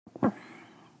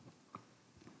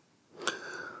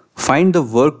Find the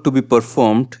work to be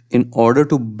performed in order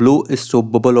to blow a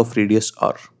soap bubble of radius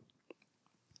r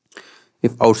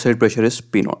if outside pressure is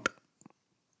P naught.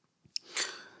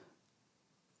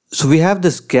 So we have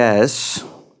this gas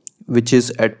which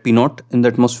is at P naught in the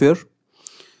atmosphere,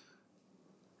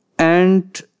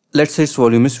 and let's say its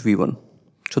volume is V1.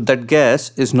 So that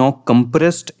gas is now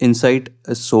compressed inside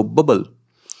a soap bubble.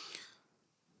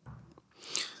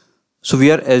 So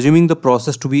we are assuming the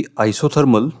process to be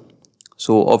isothermal.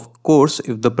 So of course,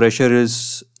 if the pressure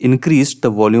is increased, the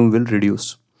volume will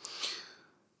reduce.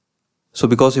 So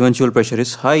because eventual pressure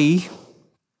is high,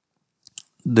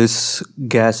 this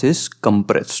gas is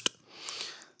compressed.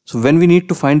 So when we need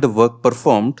to find the work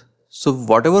performed, so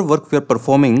whatever work we are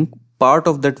performing, part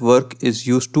of that work is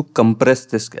used to compress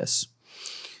this gas.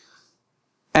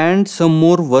 And some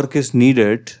more work is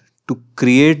needed to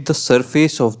create the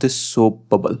surface of this soap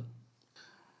bubble.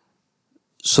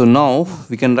 So now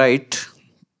we can write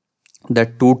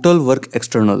that total work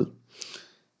external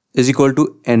is equal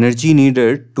to energy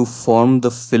needed to form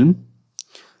the film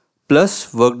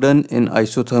plus work done in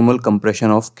isothermal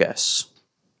compression of gas.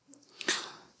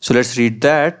 So let's read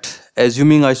that.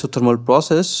 Assuming isothermal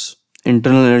process,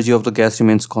 internal energy of the gas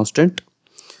remains constant.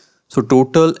 So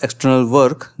total external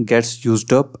work gets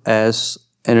used up as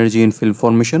energy in film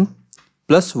formation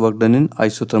plus work done in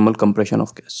isothermal compression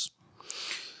of gas.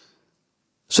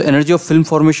 So energy of film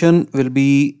formation will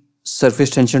be surface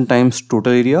tension times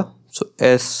total area. So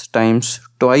S times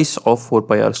twice of 4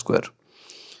 pi r square.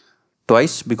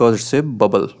 Twice because it's a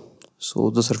bubble. So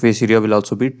the surface area will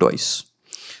also be twice.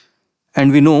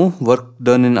 And we know work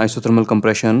done in isothermal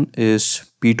compression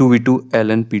is P2V2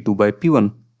 ln P2 by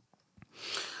P1.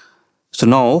 So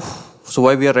now,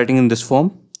 why we are writing in this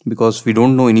form? Because we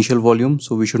don't know initial volume,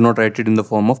 so we should not write it in the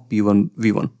form of P1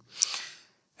 V1.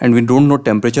 And we don't know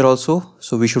temperature also,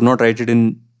 so we should not write it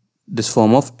in this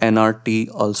form of nRT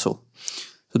also.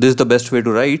 So this is the best way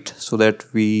to write so that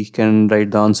we can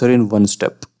write the answer in one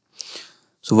step.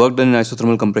 So work done in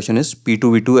isothermal compression is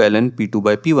P2V2 ln P2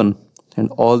 by P1, and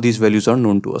all these values are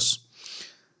known to us.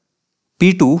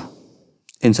 P2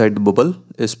 inside the bubble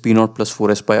is P0 plus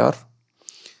 4s pi r.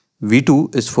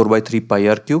 V2 is 4 by 3 pi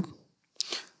r cube,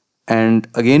 and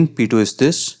again P2 is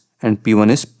this, and P1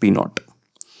 is P0,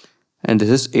 and this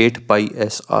is 8 pi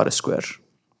s r square.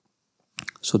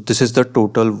 So this is the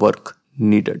total work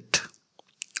needed.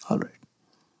 All right.